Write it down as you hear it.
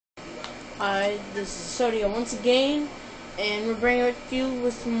Hi, this is Sodio once again, and we're bringing it to you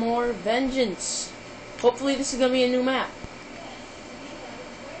with more vengeance. Hopefully this is going to be a new map.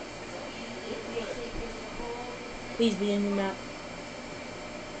 Please be a new map.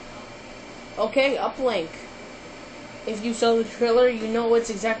 Okay, Uplink. If you saw the trailer, you know it's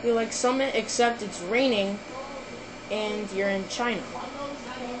exactly like Summit, except it's raining, and you're in China.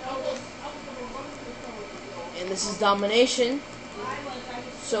 And this is domination.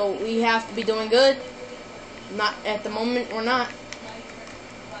 So we have to be doing good. Not at the moment, we're not.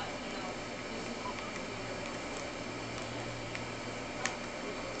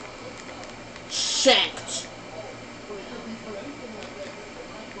 Shanked.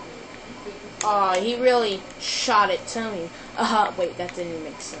 He really shot it to me. Wait, that didn't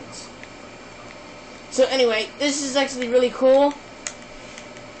make sense. So anyway, this is actually really cool.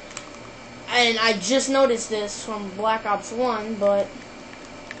 And I just noticed this from Black Ops 1, but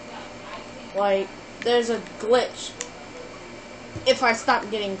like, there's a glitch. If I stop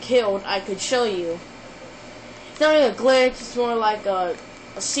getting killed, I could show you. It's not really a glitch, it's more like a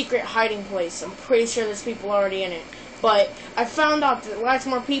secret hiding place. I'm pretty sure there's people already in it. But I found out that lots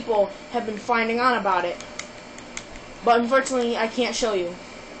more people have been finding out about it. But unfortunately, I can't show you.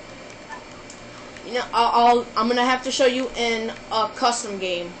 You know, I'm gonna have to show you in a custom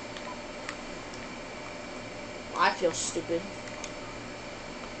game. I feel stupid.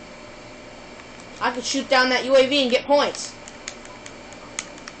 I could shoot down that UAV and get points.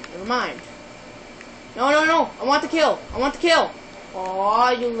 Never mind. No. I want the kill.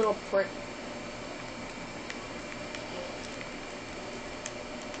 Aw, you little prick.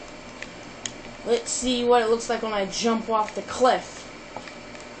 Let's see what it looks like when I jump off the cliff.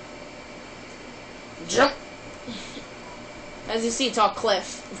 Jump. As you see, it's all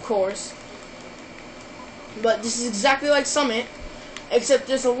cliff, of course. But this is exactly like Summit, except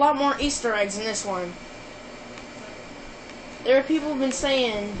there's a lot more Easter eggs in this one. There are people who've been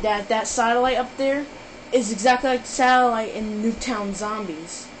saying that that satellite up there is exactly like the satellite in Nuketown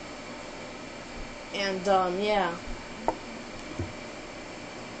Zombies. And, yeah.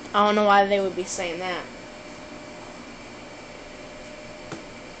 I don't know why they would be saying that.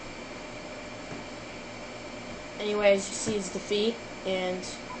 Anyways, you see his defeat, and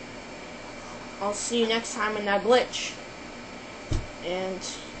I'll see you next time in that glitch. And,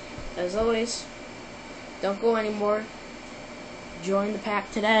 as always, don't go anymore. Join the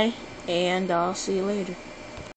pack today, and I'll see you later.